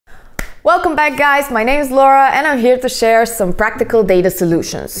Welcome back guys, my name is Laura and I'm here to share some practical data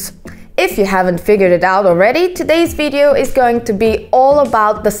solutions. If you haven't figured it out already, today's video is going to be all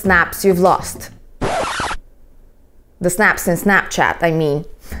about the snaps you've lost. The snaps in Snapchat, I mean.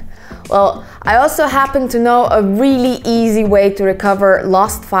 Well, I also happen to know a really easy way to recover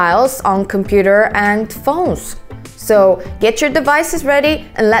lost files on computer and phones. So get your devices ready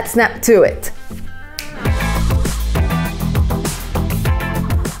and let's snap to it.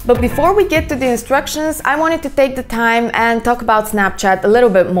 But before we get to the instructions, I wanted to take the time and talk about Snapchat a little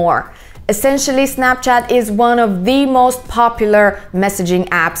bit more. Essentially, Snapchat is one of the most popular messaging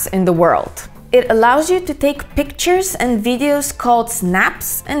apps in the world. It allows you to take pictures and videos called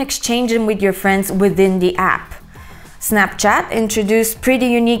snaps and exchange them with your friends within the app. Snapchat introduced pretty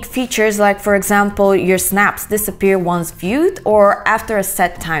unique features like, for example, your snaps disappear once viewed or after a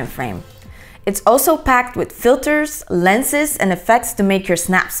set time frame. It's also packed with filters, lenses, and effects to make your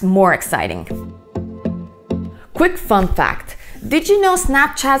snaps more exciting. Quick fun fact. Did you know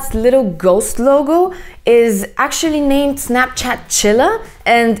Snapchat's little ghost logo is actually named Snapchat Chilla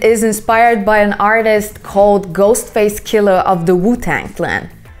and is inspired by an artist called Ghostface Killah of the Wu-Tang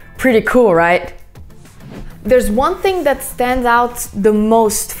Clan? Pretty cool, right? There's one thing that stands out the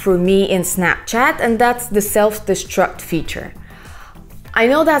most for me in Snapchat, and that's the self-destruct feature. I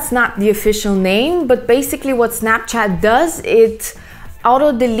know that's not the official name, but basically what Snapchat does, it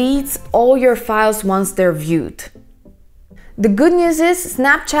auto-deletes all your files once they're viewed. The good news is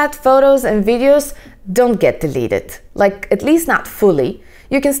Snapchat photos and videos don't get deleted, like at least not fully.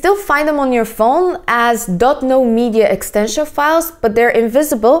 You can still find them on your phone as .nomedia extension files, but they're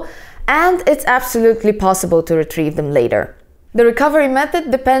invisible and it's absolutely possible to retrieve them later. The recovery method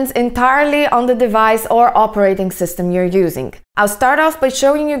depends entirely on the device or operating system you're using. I'll start off by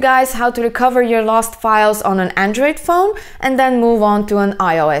showing you guys how to recover your lost files on an Android phone and then move on to an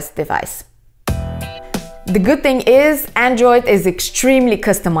iOS device. The good thing is Android is extremely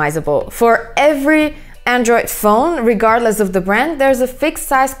customizable. For every Android phone, regardless of the brand, there's a fixed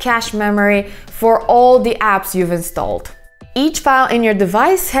size cache memory for all the apps you've installed. Each file in your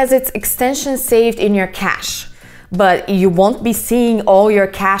device has its extension saved in your cache. But you won't be seeing all your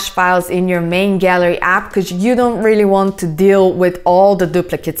cache files in your main gallery app because you don't really want to deal with all the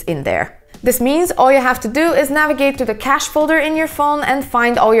duplicates in there. This means all you have to do is navigate to the cache folder in your phone and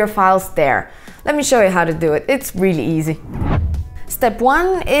find all your files there. Let me show you how to do it. It's really easy. Step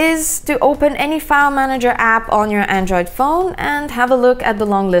 1 is to open any file manager app on your Android phone and have a look at the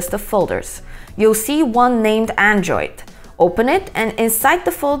long list of folders. You'll see one named Android. Open it, and inside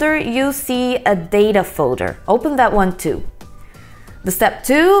the folder you'll see a data folder. Open that one too. The step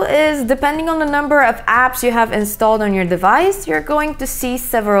 2 is, depending on the number of apps you have installed on your device, you're going to see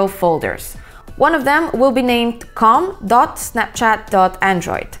several folders. One of them will be named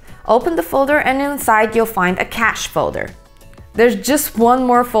com.snapchat.android. Open the folder and inside you'll find a cache folder. There's just one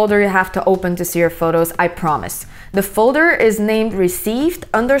more folder you have to open to see your photos, I promise. The folder is named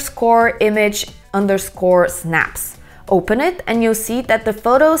received_image_snaps. Open it and you'll see that the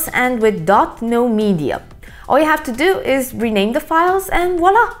photos end with .nomedia. All you have to do is rename the files and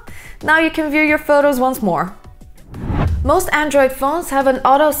voila! Now you can view your photos once more. Most Android phones have an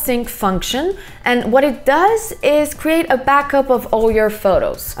auto sync function, and what it does is create a backup of all your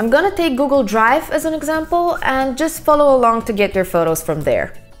photos. I'm gonna take Google Drive as an example and just follow along to get your photos from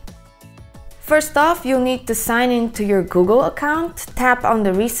there. First off, you'll need to sign into your Google account, tap on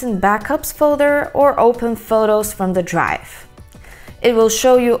the Recent Backups folder or open Photos from the Drive. It will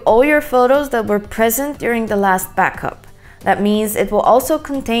show you all your photos that were present during the last backup. That means it will also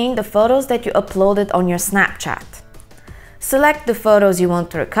contain the photos that you uploaded on your Snapchat. Select the photos you want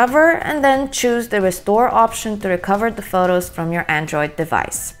to recover and then choose the Restore option to recover the photos from your Android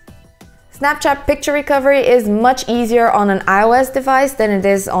device. Snapchat picture recovery is much easier on an iOS device than it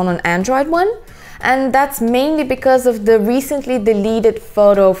is on an Android one, and that's mainly because of the recently deleted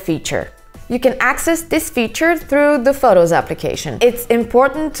photo feature. You can access this feature through the Photos application. It's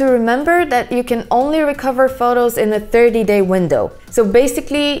important to remember that you can only recover photos in a 30-day window. So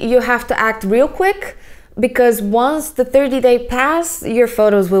basically you have to act real quick because once the 30-day pass, your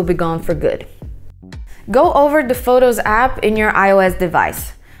photos will be gone for good. Go over the Photos app in your iOS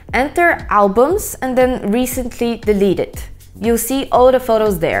device. Enter Albums and then Recently Deleted. You'll see all the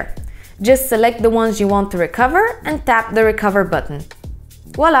photos there. Just select the ones you want to recover and tap the Recover button.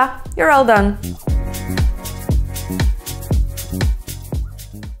 Voila, you're all done.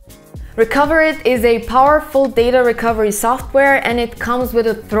 Recoverit is a powerful data recovery software and it comes with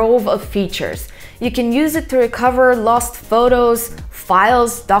a trove of features. You can use it to recover lost photos,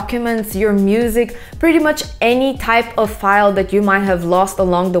 files, documents, your music, pretty much any type of file that you might have lost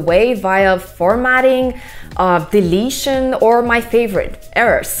along the way via formatting, deletion, or my favorite,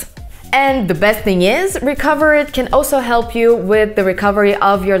 errors. And the best thing is, Recoverit can also help you with the recovery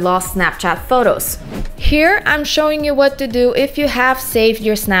of your lost Snapchat photos. Here I'm showing you what to do if you have saved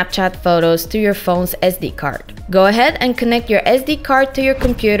your Snapchat photos to your phone's SD card. Go ahead and connect your SD card to your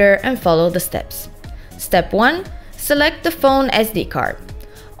computer and follow the steps. Step 1. Select the phone SD card.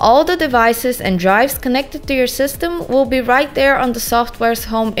 All the devices and drives connected to your system will be right there on the software's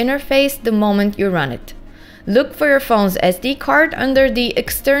home interface the moment you run it. Look for your phone's SD card under the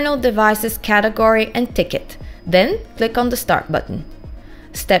External Devices category and tick it. Then click on the Start button.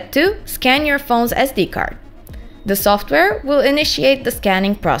 Step 2. Scan your phone's SD card. The software will initiate the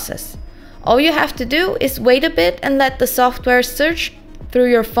scanning process. All you have to do is wait a bit and let the software search through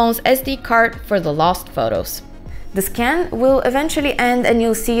your phone's SD card for the lost photos. The scan will eventually end and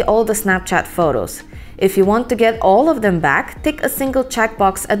you'll see all the Snapchat photos. If you want to get all of them back, tick a single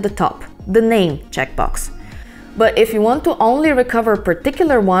checkbox at the top, the Name checkbox. But if you want to only recover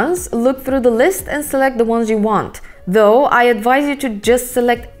particular ones, look through the list and select the ones you want. Though I advise you to just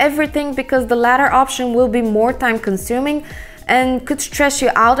select everything because the latter option will be more time consuming and could stress you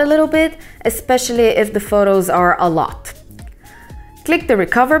out a little bit, especially if the photos are a lot. Click the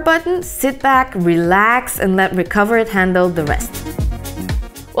Recover button, sit back, relax, and let Recoverit handle the rest.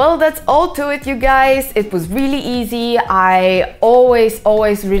 Well, that's all to it, you guys. It was really easy. I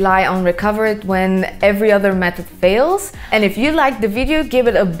always rely on Recoverit when every other method fails. And if you liked the video, give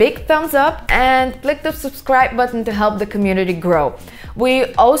it a big thumbs up and click the subscribe button to help the community grow. We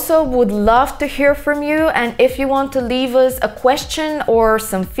also would love to hear from you, and if you want to leave us a question or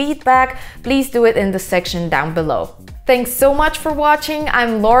some feedback, please do it in the section down below. Thanks so much for watching.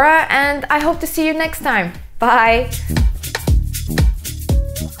 I'm Laura and I hope to see you next time. Bye!